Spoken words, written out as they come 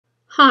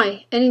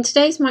Hi, and in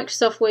today's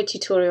Microsoft Word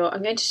tutorial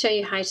I'm going to show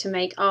you how to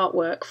make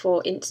artwork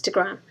for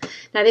Instagram.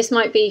 Now this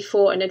might be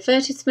for an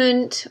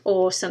advertisement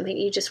or something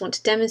you just want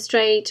to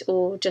demonstrate,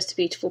 or just a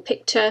beautiful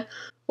picture,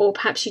 or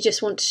perhaps you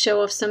just want to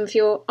show off some of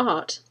your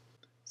art.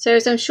 So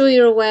as I'm sure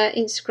you're aware,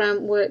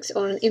 Instagram works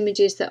on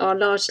images that are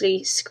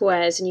largely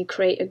squares and you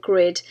create a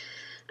grid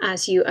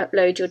as you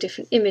upload your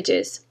different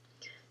images.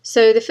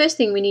 So the first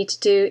thing we need to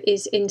do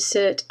is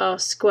insert our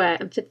square,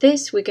 and for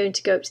this we're going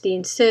to go up to the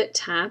Insert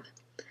tab,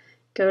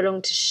 go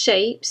along to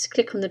Shapes,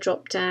 click on the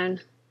drop down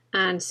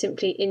and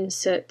simply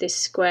insert this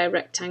square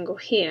rectangle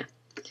here.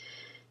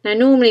 Now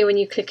normally when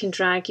you click and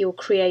drag you'll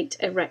create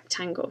a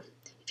rectangle.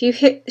 If you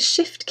hit the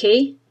Shift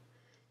key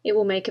it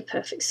will make a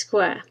perfect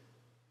square.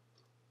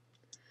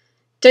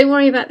 Don't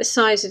worry about the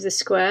size of the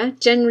square,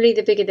 generally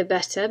the bigger the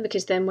better,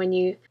 because then when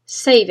you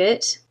save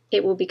it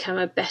it will become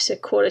a better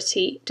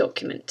quality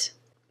document.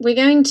 We're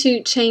going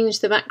to change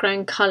the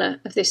background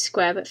colour of this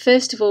square, but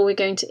first of all we're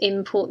going to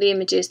import the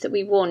images that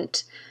we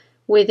want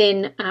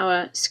within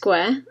our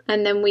square,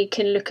 and then we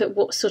can look at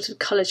what sort of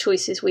colour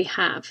choices we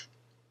have.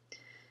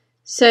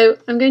 So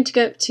I'm going to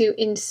go up to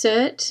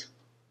Insert,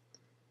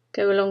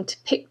 go along to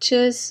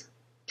Pictures,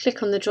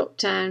 click on the drop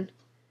down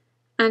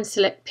and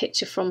select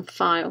Picture from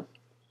File.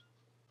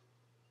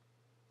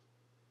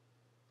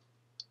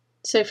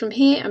 So from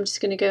here I'm just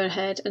going to go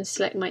ahead and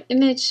select my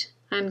image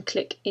and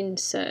click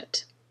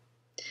Insert.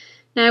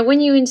 Now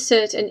when you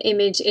insert an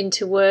image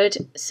into Word,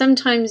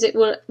 sometimes it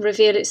will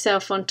reveal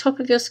itself on top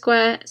of your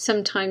square,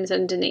 sometimes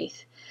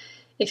underneath.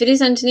 If it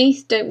is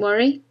underneath, don't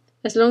worry,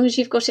 as long as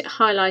you've got it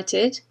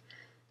highlighted,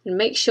 and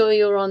make sure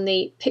you're on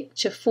the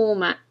Picture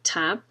Format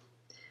tab.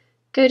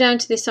 Go down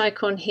to this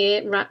icon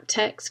here, Wrap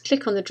Text,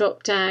 click on the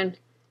drop down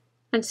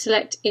and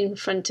select In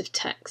Front of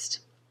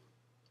Text.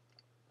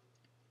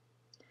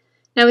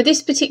 Now with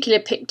this particular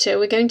picture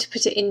we're going to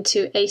put it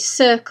into a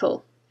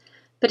circle.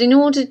 But in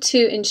order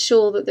to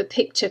ensure that the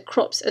picture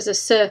crops as a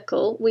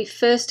circle, we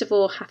first of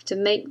all have to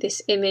make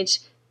this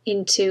image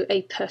into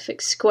a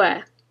perfect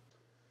square.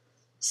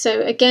 So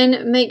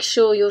again, make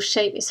sure your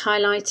shape is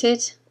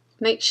highlighted,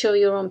 make sure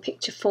you're on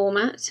Picture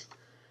Format,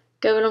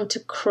 go along to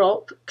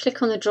Crop,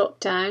 click on the drop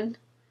down,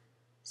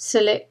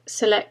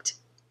 select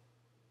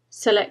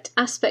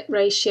Aspect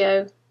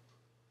Ratio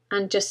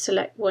and just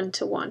select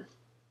 1:1.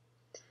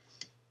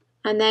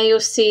 And there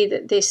you'll see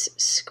that this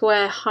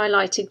square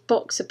highlighted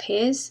box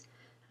appears.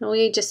 And all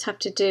you just have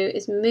to do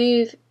is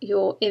move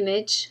your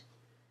image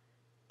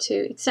to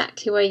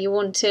exactly where you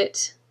want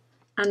it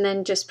and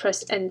then just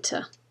press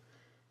Enter.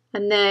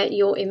 And there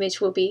your image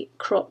will be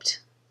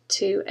cropped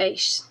to a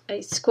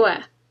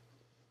square.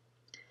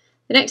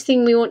 The next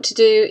thing we want to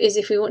do is,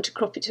 if we want to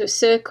crop it to a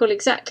circle,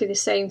 exactly the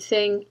same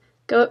thing.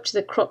 Go up to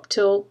the Crop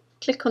tool,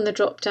 click on the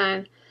drop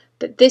down,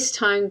 but this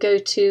time go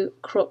to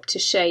Crop to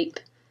Shape.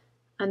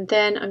 And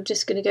then I'm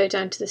just going to go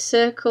down to the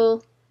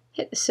circle,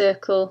 hit the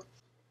circle,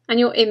 and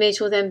your image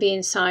will then be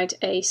inside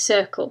a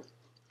circle.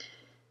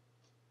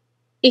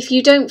 If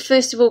you don't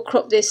first of all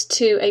crop this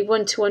to a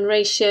 1:1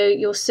 ratio,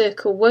 your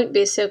circle won't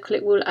be a circle,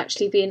 it will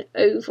actually be an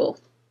oval.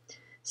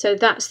 So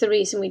that's the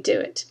reason we do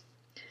it.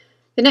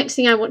 The next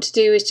thing I want to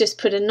do is just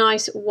put a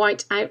nice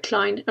white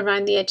outline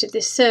around the edge of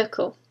this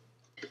circle.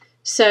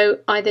 So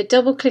either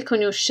double click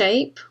on your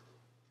shape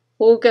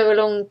or go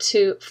along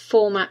to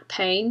Format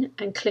pane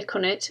and click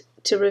on it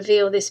to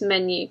reveal this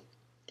menu.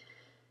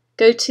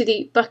 Go to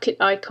the bucket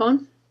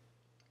icon,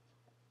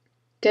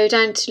 go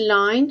down to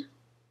Line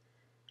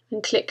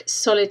and click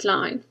Solid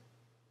Line.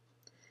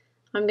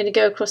 I'm going to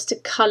go across to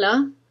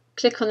Colour,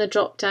 click on the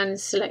drop down and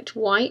select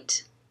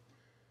White,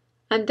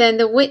 and then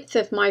the width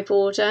of my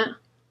border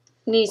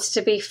needs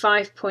to be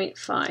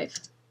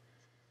 5.5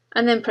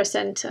 and then press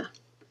Enter.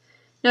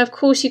 Now of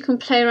course you can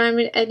play around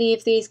with any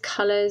of these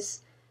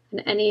colours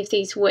and any of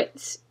these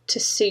widths to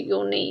suit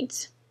your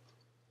needs.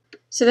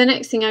 So the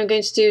next thing I'm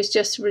going to do is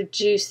just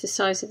reduce the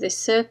size of this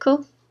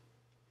circle.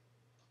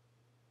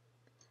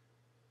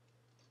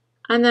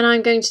 And then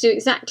I'm going to do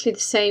exactly the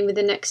same with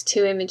the next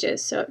two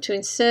images. So up to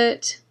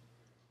Insert,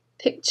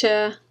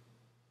 Picture,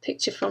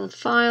 Picture from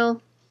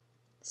File,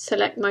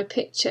 select my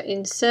picture,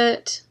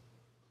 Insert,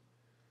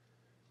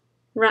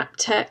 Wrap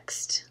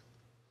Text,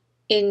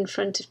 In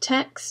Front of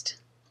Text.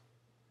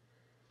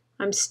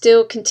 I'm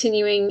still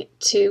continuing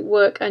to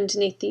work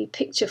underneath the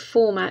Picture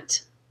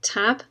Format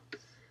tab.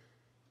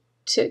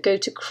 To go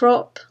to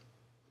Crop,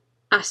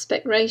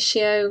 Aspect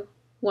Ratio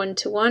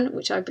 1:1,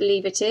 which I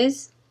believe it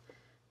is.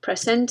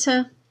 Press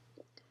Enter,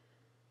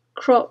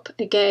 crop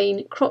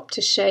again, crop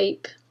to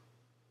shape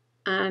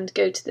and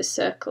go to the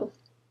circle.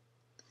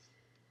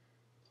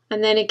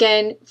 And then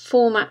again,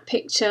 Format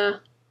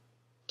Picture,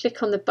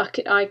 click on the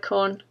bucket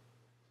icon,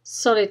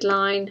 Solid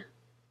Line,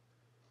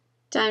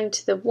 down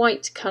to the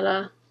white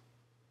colour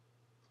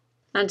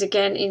and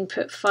again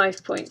input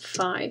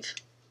 5.5.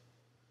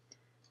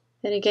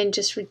 Then again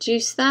just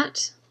reduce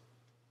that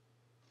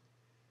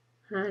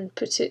and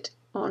put it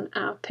on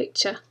our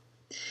picture.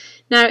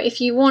 Now if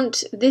you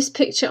want this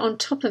picture on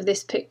top of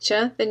this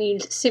picture, then you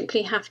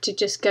simply have to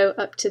just go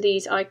up to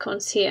these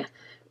icons here,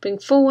 bring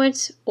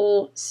forwards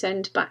or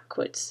send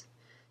backwards.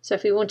 So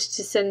if we wanted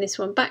to send this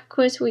one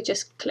backwards, we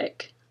just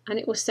click and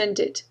it will send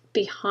it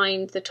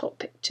behind the top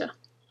picture.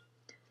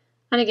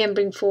 And again,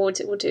 bring forwards,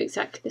 it will do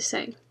exactly the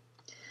same.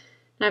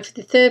 Now for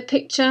the third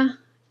picture,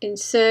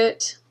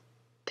 insert,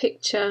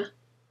 picture,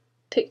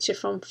 picture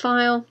from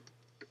file.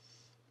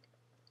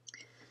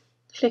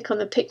 Click on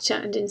the picture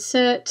and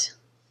insert,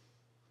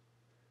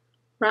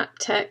 wrap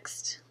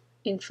text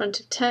in front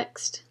of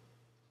text,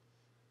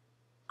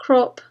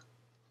 crop,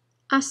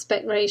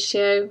 aspect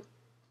ratio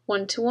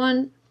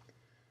 1:1,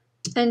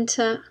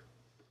 enter,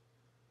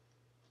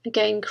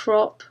 again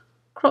crop,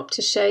 crop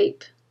to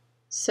shape,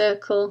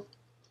 circle,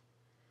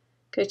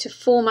 go to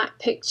format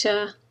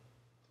picture,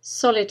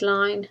 solid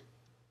line,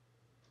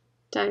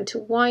 down to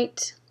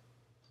white,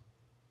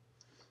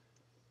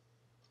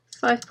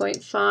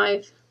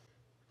 5.5,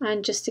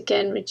 and just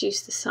again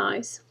reduce the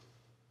size.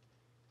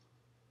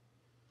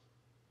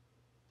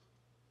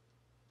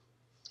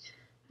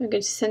 I'm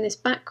going to send this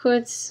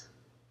backwards.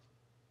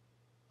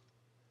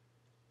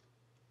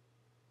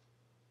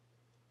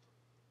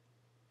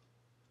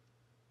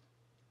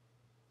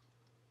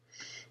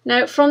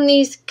 Now from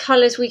these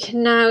colours we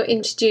can now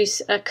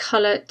introduce a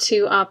colour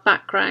to our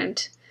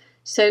background.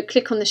 So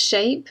click on the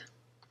shape,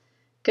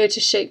 go to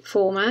shape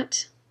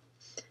format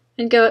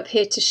and go up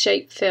here to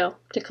shape fill.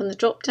 Click on the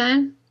drop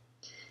down.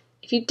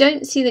 If you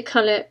don't see the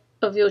colour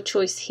of your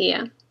choice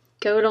here,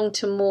 go along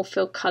to more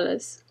fill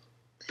colours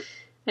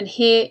and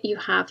here you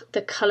have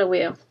the colour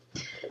wheel.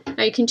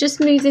 Now you can just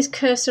move this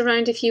cursor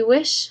around if you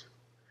wish,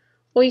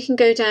 or you can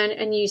go down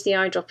and use the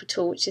eyedropper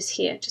tool, which is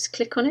here. Just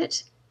click on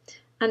it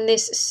and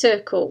this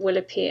circle will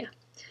appear.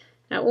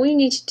 Now all you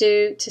need to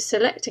do to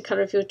select a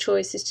colour of your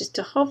choice is just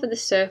to hover the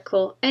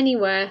circle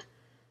anywhere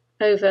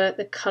over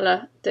the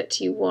colour that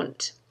you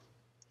want.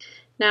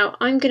 Now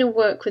I'm going to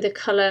work with a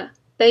colour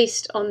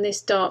based on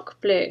this dark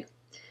blue.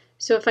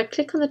 So if I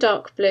click on the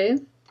dark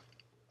blue,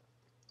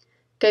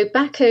 go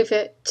back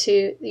over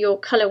to your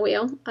colour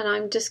wheel and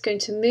I'm just going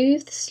to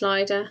move the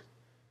slider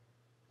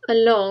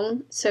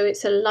along so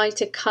it's a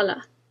lighter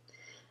colour.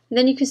 And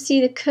then you can see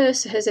the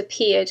cursor has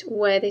appeared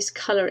where this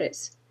colour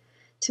is.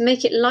 To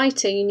make it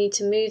lighter you need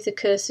to move the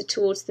cursor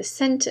towards the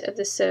centre of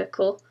the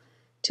circle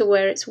to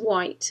where it's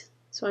white.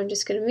 So I'm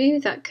just going to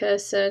move that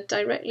cursor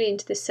directly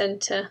into the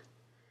centre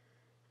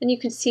and you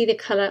can see the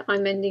colour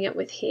I'm ending up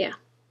with here.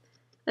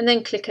 And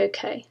then click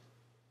OK.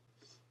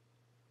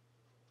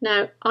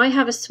 Now I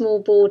have a small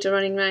border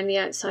running around the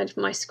outside of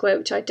my square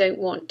which I don't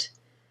want.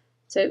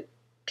 So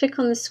click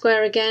on the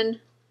square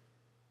again,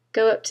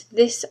 go up to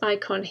this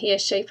icon here,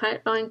 shape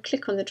outline,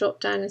 click on the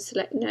drop down and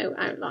select no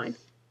outline.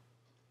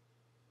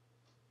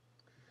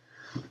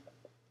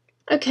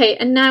 Okay,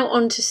 and now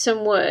on to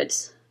some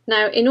words.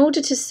 Now in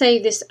order to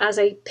save this as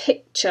a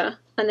picture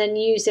and then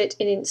use it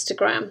in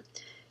Instagram,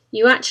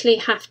 you actually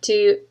have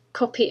to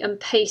copy and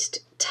paste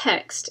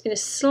text in a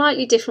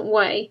slightly different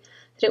way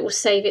that it will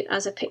save it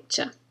as a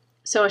picture.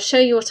 So I'll show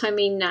you what I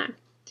mean now.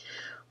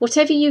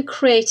 Whatever you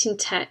create in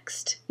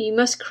text, you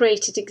must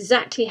create it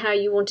exactly how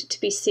you want it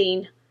to be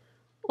seen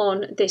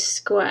on this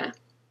square.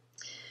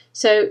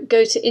 So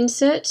go to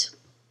Insert,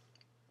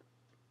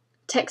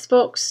 Text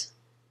Box,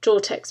 Draw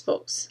Text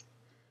Box,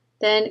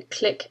 then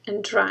click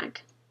and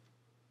drag.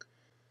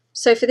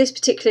 So for this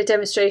particular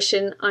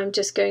demonstration I'm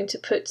just going to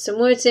put some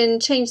words in,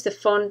 change the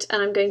font,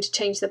 and I'm going to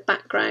change the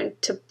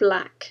background to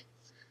black.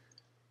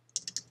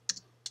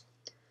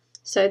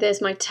 So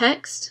there's my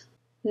text.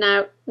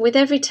 Now with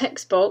every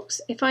text box,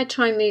 if I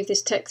try and move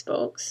this text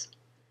box,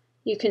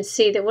 you can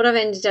see that what I've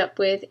ended up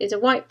with is a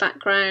white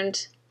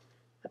background,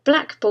 a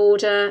black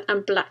border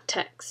and black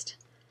text.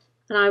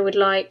 And I would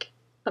like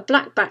a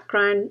black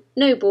background,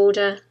 no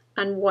border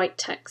and white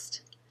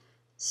text.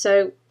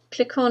 So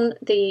click on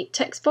the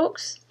text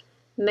box,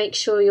 make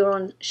sure you're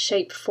on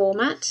shape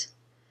format,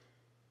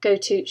 go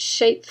to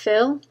shape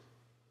fill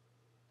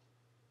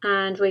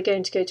and we're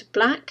going to go to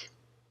black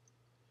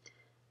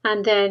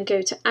and then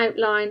go to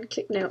outline,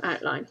 click no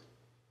outline.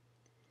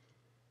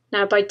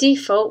 Now by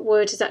default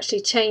Word has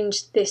actually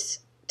changed this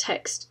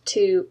text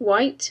to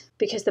white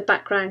because the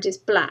background is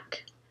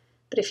black.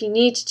 But if you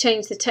need to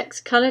change the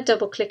text colour,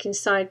 double click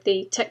inside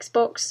the text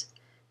box,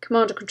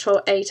 Command or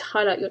Control A to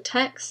highlight your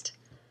text,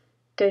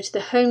 go to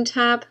the Home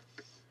tab,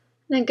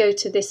 and then go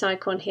to this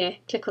icon here,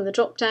 click on the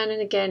drop down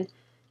and again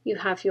you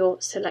have your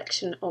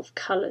selection of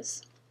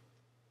colours.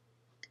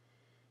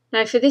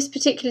 Now for this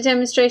particular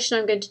demonstration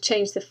I'm going to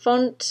change the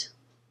font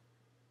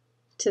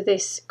to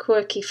this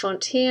quirky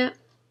font here.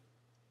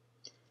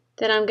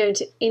 Then I'm going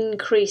to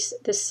increase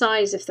the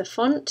size of the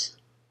font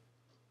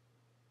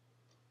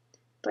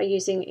by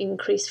using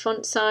increase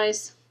font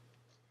size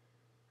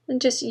and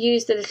just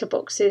use the little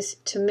boxes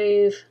to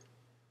move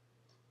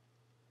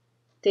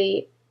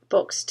the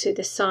box to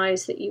the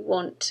size that you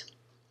want.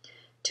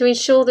 To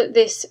ensure that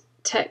this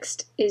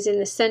text is in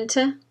the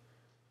centre,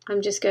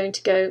 I'm just going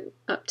to go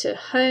up to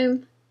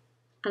Home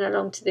and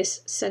along to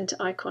this centre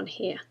icon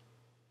here.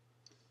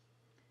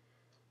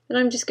 Then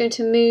I'm just going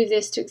to move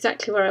this to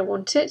exactly where I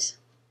want it.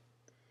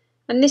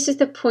 And this is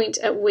the point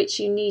at which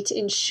you need to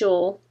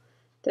ensure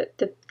that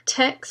the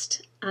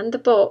text and the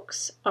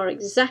box are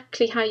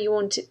exactly how you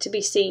want it to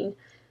be seen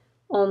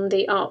on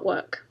the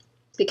artwork.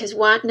 Because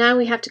now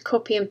we have to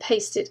copy and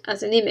paste it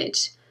as an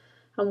image.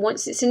 And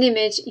once it's an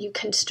image, you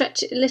can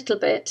stretch it a little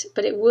bit,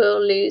 but it will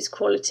lose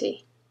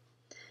quality.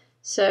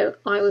 So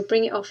I would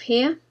bring it off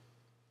here.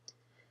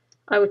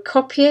 I would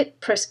copy it,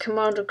 press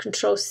Command or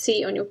Control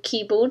C on your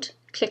keyboard,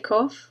 click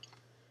off,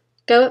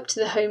 go up to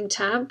the Home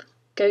tab,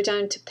 go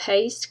down to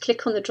Paste,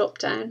 click on the drop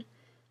down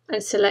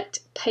and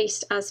select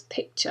Paste as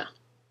Picture.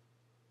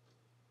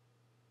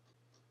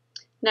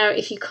 Now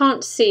if you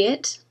can't see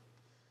it,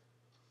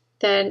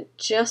 then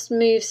just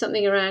move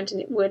something around and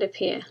it will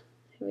appear.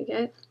 Here we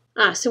go.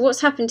 So what's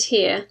happened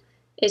here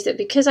is that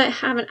because I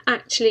haven't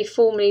actually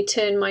formally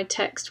turned my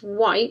text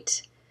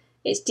white,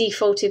 it's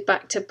defaulted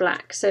back to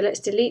black. So let's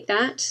delete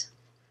that,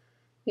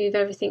 move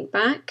everything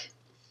back,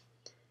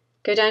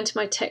 go down to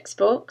my text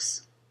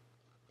box,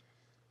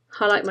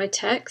 highlight my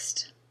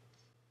text,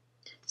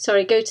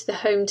 go to the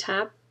Home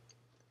tab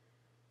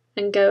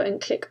and go and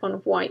click on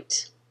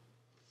white.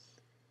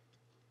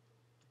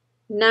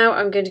 Now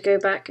I'm going to go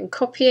back and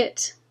copy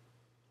it,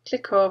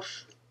 click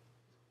off,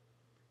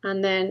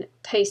 and then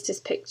paste as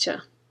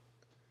picture.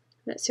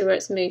 Let's see where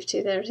it's moved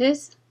to. There it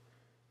is.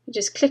 You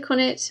just click on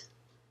it,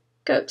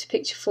 go up to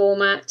picture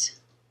format,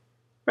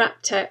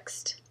 wrap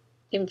text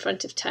in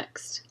front of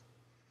text.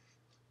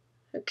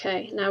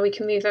 Okay, now we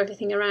can move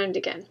everything around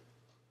again.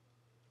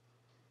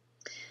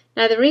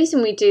 Now the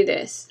reason we do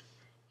this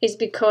is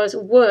because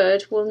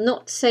Word will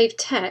not save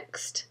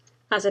text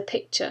as a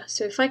picture.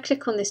 So if I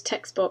click on this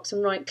text box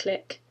and right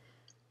click,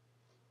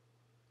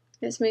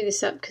 let's move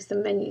this up because the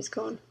menu's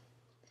gone.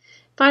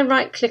 If I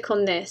right click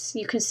on this,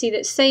 you can see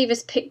that Save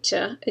as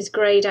Picture is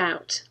greyed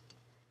out.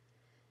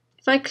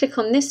 If I click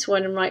on this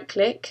one and right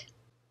click,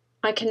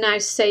 I can now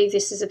save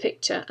this as a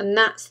picture, and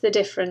that's the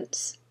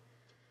difference.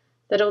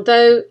 That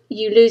although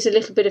you lose a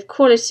little bit of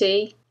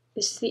quality,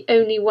 this is the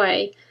only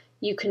way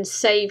you can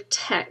save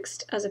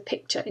text as a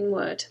picture in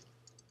Word.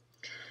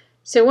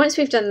 So once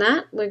we've done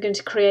that, we're going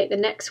to create the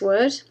next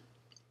word.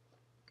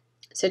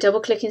 So double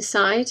click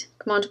inside,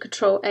 Command or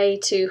Control A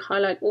to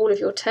highlight all of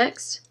your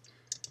text.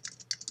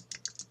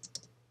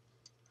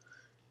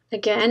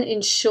 Again,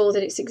 ensure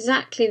that it's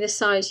exactly the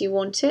size you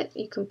want it.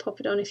 You can pop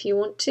it on if you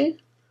want to.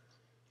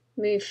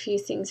 Move a few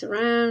things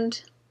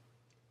around.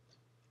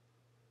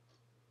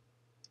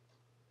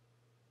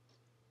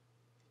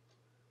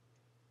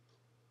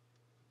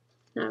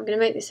 Now I'm going to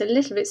make this a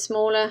little bit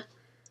smaller.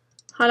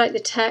 Highlight the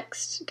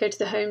text, go to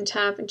the Home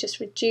tab and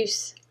just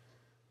reduce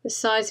the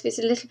size. If it's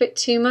a little bit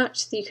too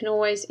much, you can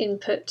always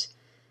input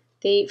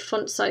the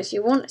font size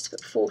you want. Let's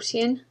put 40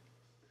 in.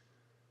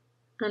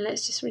 And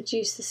let's just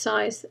reduce the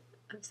size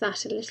of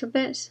that a little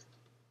bit.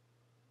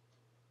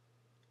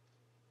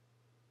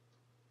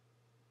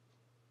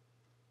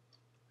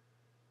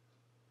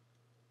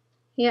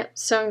 Yep,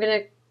 so I'm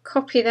going to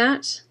copy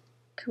that,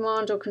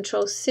 Command or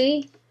Control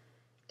C,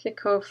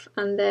 click off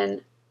and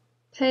then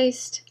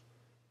paste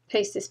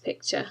this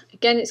picture.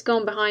 Again, it's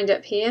gone behind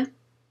up here,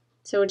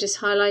 so we'll just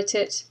highlight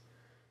it,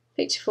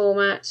 picture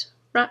format,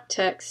 wrap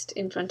text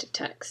in front of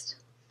text.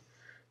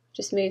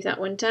 Just move that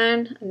one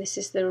down, and this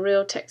is the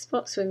real text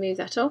box, so we move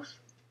that off.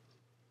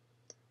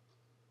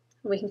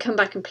 And we can come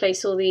back and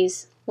place all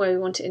these where we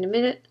want it in a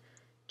minute.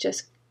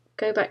 Just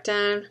go back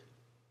down,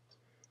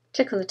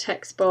 click on the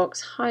text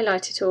box,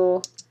 highlight it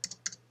all.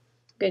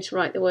 I'm going to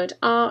write the word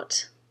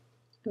art.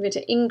 I'm going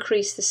to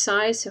increase the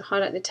size, so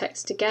highlight the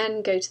text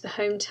again, go to the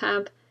Home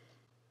tab,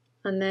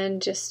 and then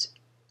just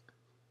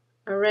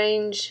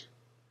arrange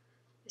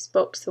this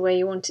box the way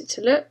you want it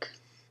to look.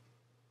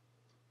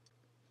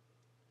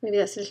 Maybe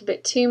that's a little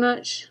bit too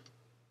much.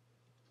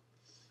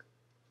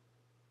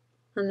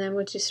 And then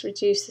we'll just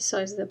reduce the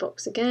size of the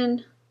box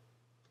again.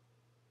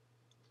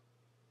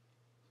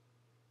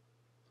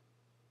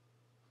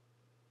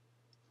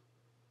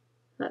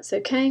 That's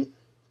okay.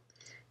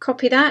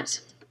 Copy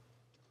that,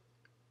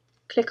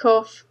 click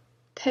off,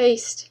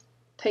 paste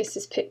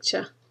this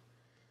picture.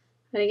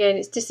 And again,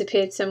 it's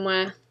disappeared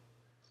somewhere.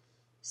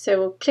 So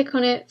we'll click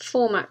on it,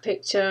 format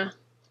picture,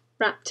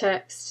 wrap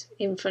text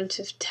in front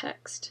of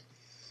text.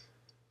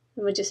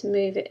 And we'll just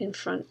move it in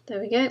front. There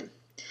we go.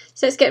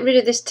 So let's get rid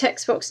of this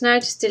text box now.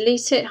 Just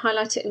delete it,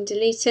 highlight it and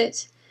delete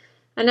it.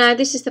 And now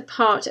this is the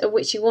part at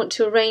which you want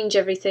to arrange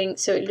everything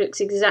so it looks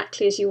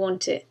exactly as you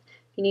want it.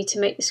 You need to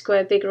make the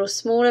square bigger or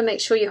smaller. Make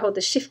sure you hold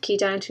the Shift key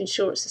down to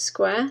ensure it's a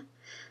square.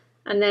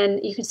 And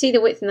then you can see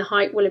the width and the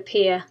height will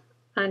appear,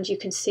 and you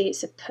can see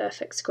it's a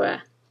perfect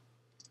square.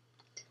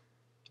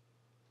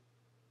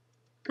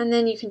 And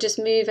then you can just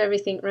move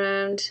everything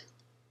round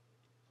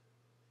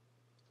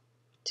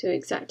to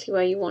exactly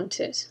where you want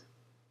it.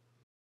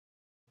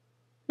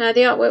 Now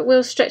the artwork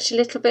will stretch a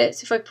little bit,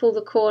 so if I pull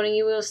the corner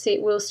you will see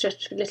it will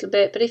stretch a little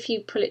bit, but if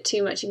you pull it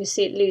too much you can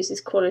see it loses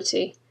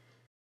quality.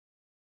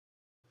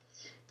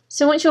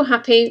 So once you're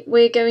happy,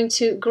 we're going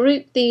to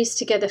group these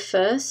together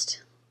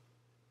first.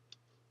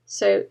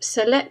 So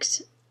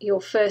select your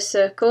first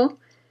circle,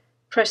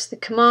 press the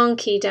Command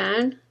key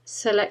down,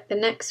 select the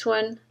next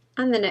one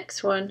and the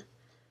next one,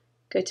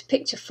 go to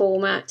picture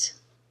format,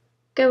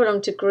 go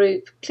along to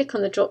group, click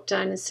on the drop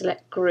down and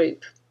select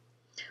group.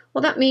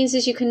 What that means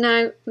is you can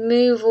now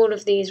move all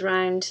of these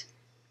round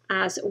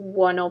as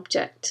one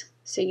object,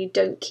 so you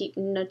don't keep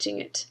nudging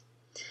it.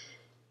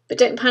 But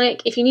don't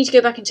panic, if you need to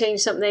go back and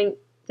change something,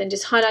 then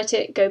just highlight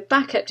it, go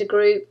back up to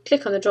group,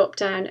 click on the drop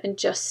down and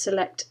just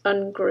select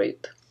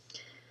ungroup.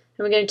 And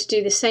we're going to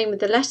do the same with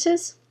the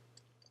letters.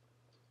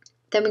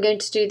 Then we're going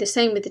to do the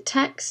same with the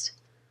text.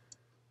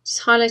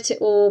 Just highlight it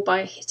all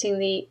by hitting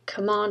the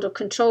Command or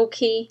Control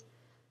key,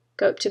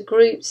 go up to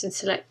groups and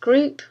select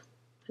group.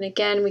 And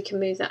again, we can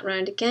move that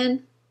round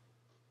again.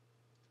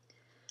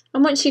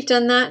 And once you've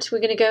done that, we're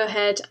going to go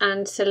ahead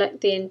and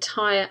select the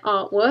entire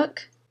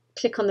artwork.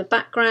 Click on the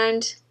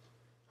background,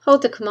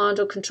 hold the Command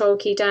or Control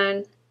key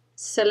down,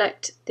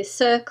 select the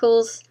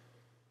circles,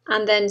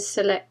 and then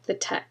select the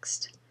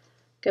text.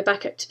 Go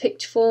back up to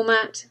picture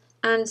format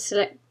and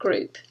select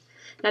group.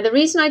 Now the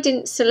reason I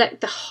didn't select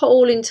the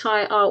whole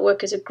entire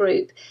artwork as a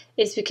group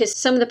is because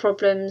some of the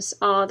problems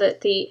are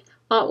that the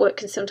artwork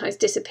can sometimes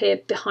disappear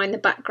behind the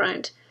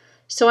background.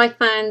 So I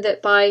found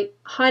that by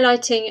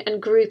highlighting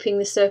and grouping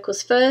the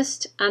circles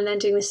first and then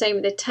doing the same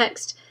with the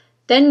text,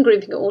 then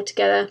grouping it all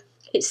together,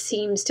 it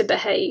seems to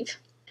behave.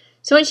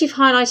 So once you've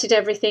highlighted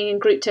everything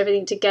and grouped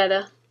everything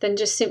together, then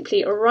just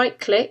simply right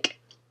click,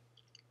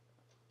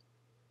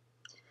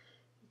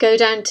 go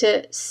down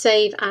to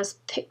Save as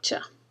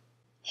Picture.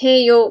 Here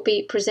you'll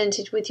be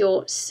presented with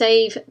your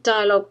Save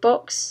dialog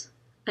box,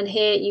 and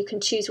here you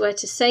can choose where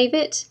to save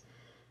it,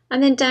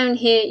 and then down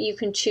here you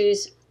can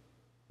choose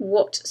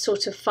what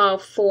sort of file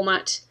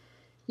format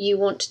you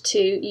want to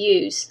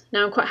use.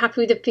 Now I'm quite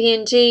happy with the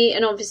PNG,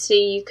 and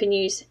obviously you can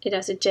use it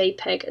as a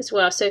JPEG as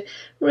well. So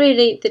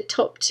really the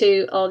top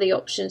two are the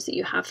options that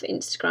you have for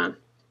Instagram.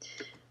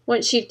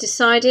 Once you've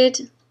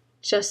decided,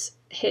 just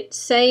hit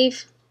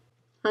save,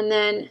 and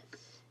then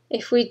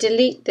if we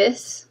delete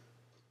this,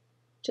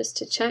 just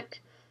to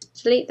check,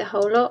 delete the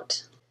whole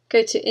lot,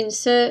 go to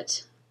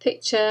Insert,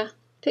 Picture,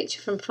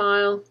 Picture from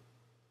File,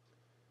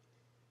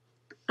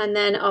 and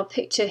then our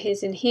picture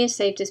is in here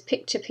saved as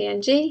Picture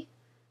PNG,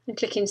 and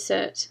click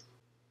Insert.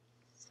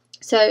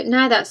 So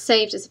now that's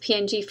saved as a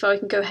PNG file, you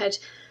can go ahead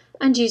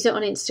and use it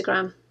on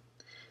Instagram.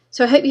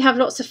 So I hope you have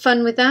lots of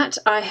fun with that.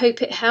 I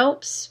hope it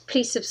helps.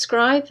 Please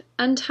subscribe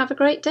and have a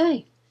great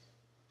day.